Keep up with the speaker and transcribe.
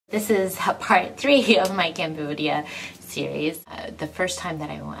This is part 3 of my Cambodia series. The first time that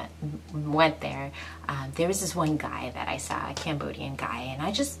I went there, there was this one guy that I saw, a Cambodian guy, and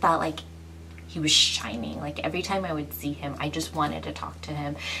I just felt like he was shining. Like every time I would see him, I just wanted to talk to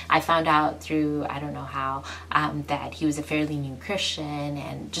him. I found out through, I don't know how, that he was a fairly new Christian,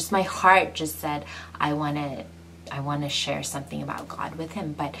 and just my heart just said, I want to share something about God with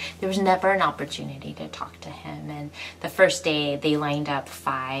him, but there was never an opportunity to talk to him. And the first day they lined up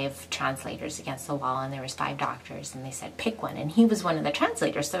 5 translators against the wall, and there was 5 doctors, and they said pick one, and he was one of the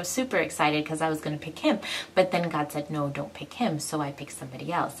translators. So I was super excited because I was going to pick him, but then God said no, don't pick him, so I picked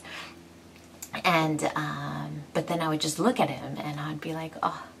somebody else. And but then I would just look at him and I'd be like,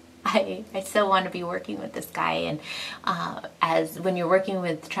 oh, I still want to be working with this guy. And as when you're working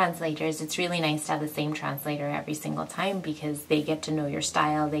with translators, it's really nice to have the same translator every single time, because they get to know your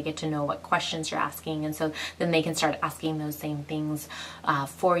style, they get to know what questions you're asking, and so then they can start asking those same things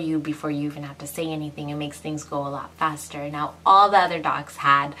for you before you even have to say anything. It makes things go a lot faster. Now, all the other docs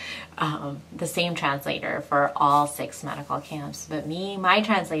had the same translator for all 6 medical camps, but my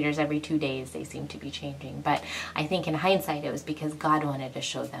translators every 2 days, they seem to be changing. But I think in hindsight, it was because God wanted to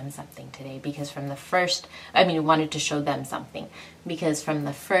show them something today, because from the first, wanted to show them something, because from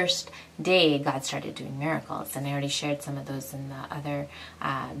the first day God started doing miracles, and I already shared some of those in the other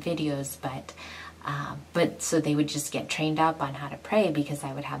videos, but so they would just get trained up on how to pray, because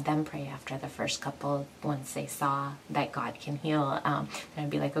I would have them pray after the first couple, once they saw that God can heal, and I'd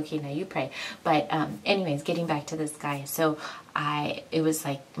be like, okay, now you pray. But anyways, getting back to this guy, so it was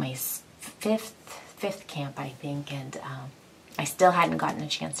like my fifth camp, I think, and I still hadn't gotten a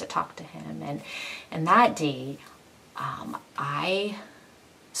chance to talk to him. And that day,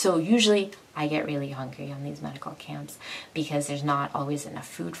 so usually I get really hungry on these medical camps because there's not always enough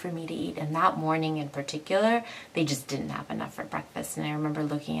food for me to eat. And that morning in particular, they just didn't have enough for breakfast. And I remember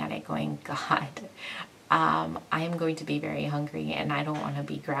looking at it going, God, I am going to be very hungry, and I don't want to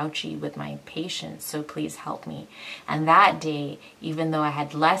be grouchy with my patients, so please help me. And that day, even though I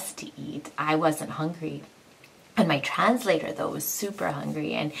had less to eat, I wasn't hungry. And my translator, though, was super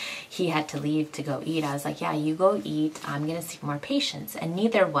hungry, and he had to leave to go eat. I was like, yeah, you go eat. I'm going to see more patients. And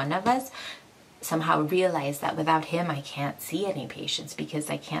neither one of us somehow realized that without him, I can't see any patients, because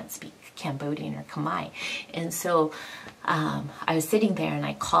I can't speak Cambodian or Khmer. And so I was sitting there, and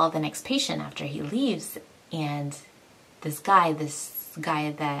I called the next patient after he leaves. And this guy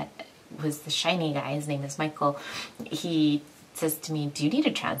that was the shiny guy, his name is Michael, he says to me, do you need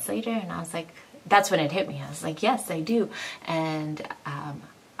a translator? And I was like, that's when it hit me. I was like, yes, I do. And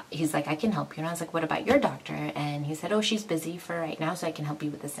he's like, I can help you. And I was like, what about your doctor? And he said, oh, she's busy for right now, so I can help you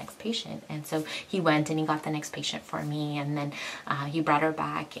with this next patient. And so he went and he got the next patient for me, and then he brought her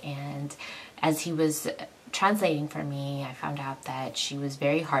back. And as he was translating for me, I found out that she was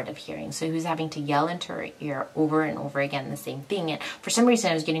very hard of hearing. So he was having to yell into her ear over and over again the same thing. And for some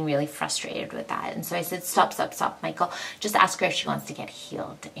reason, I was getting really frustrated with that. And so I said, stop, Michael. Just ask her if she wants to get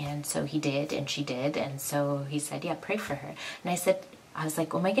healed. And so he did, and she did. And so he said, yeah, pray for her. And I was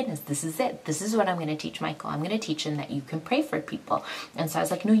like, oh my goodness, this is it. This is what I'm going to teach Michael. I'm going to teach him that you can pray for people. And so I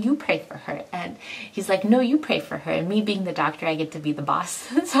was like, no, you pray for her. And he's like, no, you pray for her. And me being the doctor, I get to be the boss.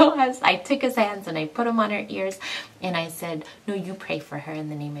 So I took his hands and I put them on her ears, and I said, no, you pray for her in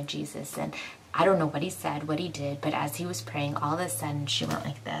the name of Jesus. And I don't know what he said, what he did, but as he was praying, all of a sudden she went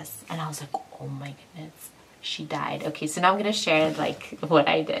like this. And I was like, oh my goodness, she died. Okay, so now I'm going to share like what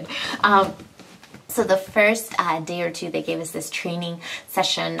I did. So the first day or two, they gave us this training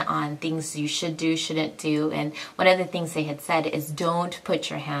session on things you should do, shouldn't do. And one of the things they had said is don't put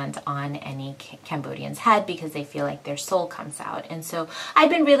your hand on any Cambodian's head, because they feel like their soul comes out. And so I'd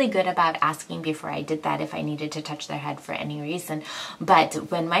been really good about asking before I did that if I needed to touch their head for any reason. But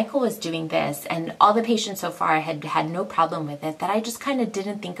when Michael was doing this, and all the patients so far had no problem with it, that I just kind of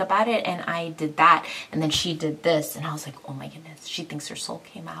didn't think about it, and I did that. And then she did this, and I was like, oh my goodness, she thinks her soul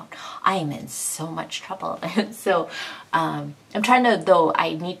came out. I am in so much trouble. And so I'm trying to, though,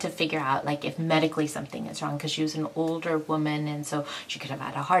 I need to figure out like if medically something is wrong, because she was an older woman, and so she could have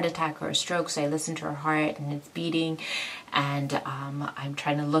had a heart attack or a stroke. So I listened to her heart, and it's beating, and I'm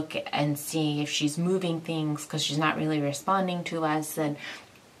trying to look and see if she's moving things, because she's not really responding to us. And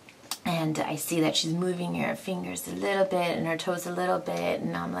I see that she's moving her fingers a little bit and her toes a little bit,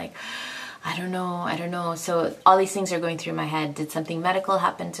 and I'm like, I don't know. So all these things are going through my head. Did something medical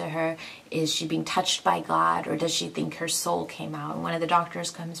happen to her? Is she being touched by God? Or does she think her soul came out? And one of the doctors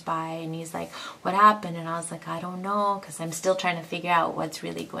comes by and he's like, what happened? And I was like, I don't know, because I'm still trying to figure out what's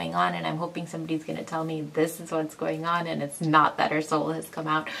really going on. And I'm hoping somebody's going to tell me this is what's going on, and it's not that her soul has come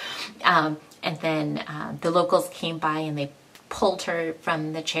out. And then the locals came by and they pulled her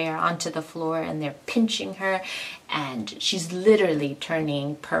from the chair onto the floor, and they're pinching her, and she's literally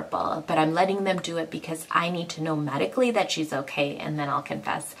turning purple. But I'm letting them do it because I need to know medically that she's okay, and then I'll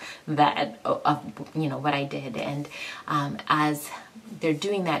confess that what I did. And as they're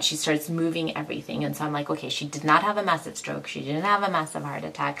doing that, she starts moving everything, and so I'm like, okay, she did not have a massive stroke, she didn't have a massive heart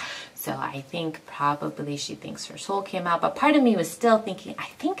attack, so I think probably she thinks her soul came out. But part of me was still thinking, I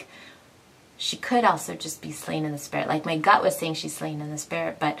think she could also just be slain in the spirit. Like, my gut was saying she's slain in the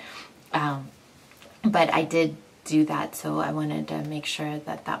spirit, but I did do that, so I wanted to make sure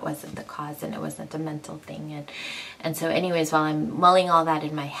that that wasn't the cause and it wasn't a mental thing. And so anyways, while I'm mulling all that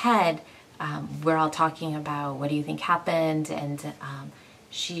in my head, we're all talking about, what do you think happened? And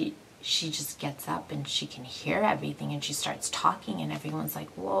she just gets up and she can hear everything, and she starts talking, and everyone's like,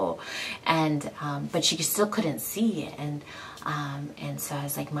 whoa. And but she still couldn't see it. And so I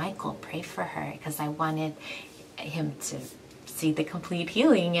was like, Michael, pray for her, because I wanted him to see the complete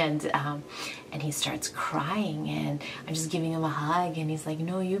healing. And he starts crying, and I'm just giving him a hug, and he's like,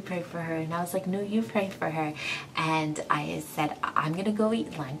 no, you pray for her. And I was like, no, you pray for her. And I said, I'm gonna go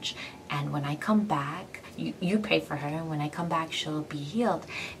eat lunch, and when I come back, you pray for her, and when I come back, she'll be healed.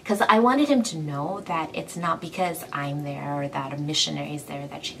 Because I wanted him to know that it's not because I'm there or that a missionary is there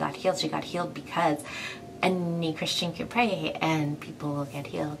that she got healed. She got healed because any Christian could pray and people will get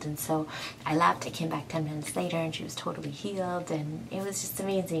healed. And so I left. I came back 10 minutes later, and she was totally healed, and it was just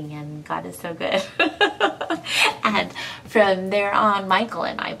amazing, and God is so good. And from there on, Michael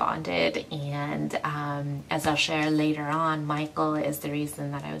and I bonded, and as I'll share later on, Michael is the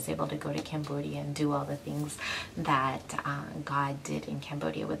reason that I was able to go to Cambodia and do all the things that God did in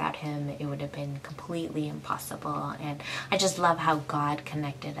Cambodia. Without him, it would have been completely impossible. And I just love how God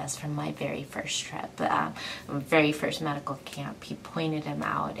connected us from my very first trip, very first medical camp. He pointed him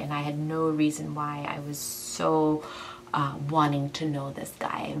out, and I had no reason why I was so wanting to know this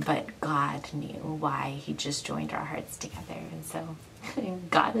guy, but God knew why. He just joined our hearts together. And so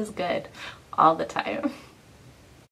God is good all the time.